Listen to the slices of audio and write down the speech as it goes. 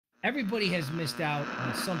everybody has missed out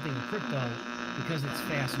on something in crypto because it's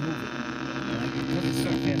fast moving. Like, because it's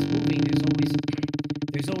so fast moving,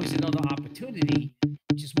 there's always another opportunity,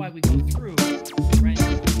 which is why we go through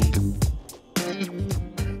random.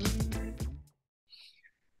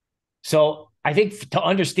 So I think to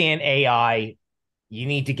understand AI, you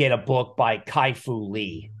need to get a book by Kai-Fu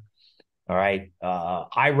Lee. All right.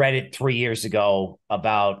 I read it 3 years ago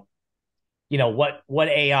about, what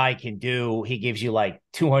AI can do. He gives you like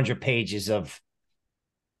 200 pages of,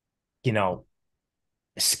 you know,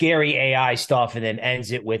 scary AI stuff and then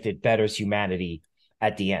ends it with it betters humanity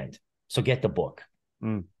at the end. So get the book.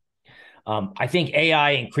 Mm. I think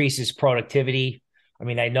AI increases productivity. I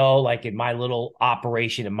mean, I know like in my little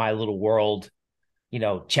operation, in my little world,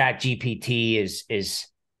 chat gpt is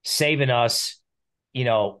saving us, you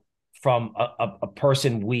know from a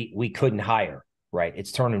person we couldn't hire, right?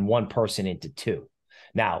 It's turning one person into two.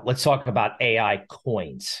 Now let's talk about AI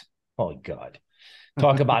coins. Oh god,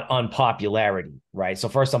 talk about unpopularity, right? So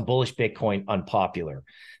first I'm bullish Bitcoin, unpopular.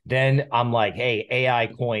 Then I'm like, hey, AI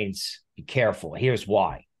coins, be careful. Here's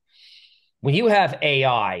why. When you have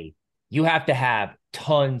AI, you have to have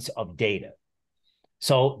tons of data.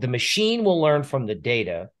 So the machine will learn from the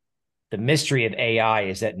data. The mystery of AI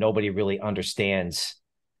is that nobody really understands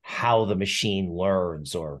how the machine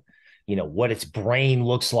learns, or, what its brain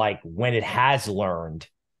looks like when it has learned,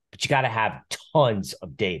 but you got to have tons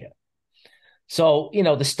of data. So,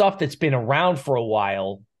 the stuff that's been around for a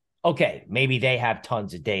while, okay, maybe they have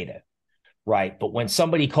tons of data, right? But when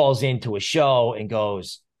somebody calls into a show and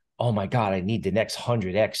goes, oh my God, I need the next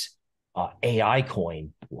 100x AI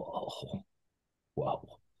coin, whoa, whoa,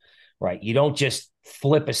 right? You don't just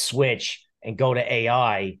flip a switch and go to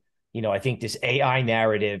AI. I think this AI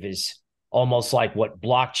narrative is almost like what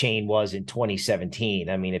blockchain was in 2017.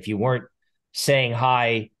 I mean, if you weren't saying,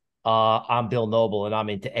 hi, I'm Bill Noble and I'm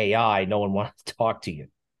into AI, no one wanted to talk to you,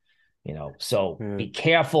 so Yeah. be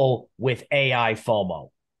careful with AI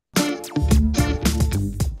FOMO.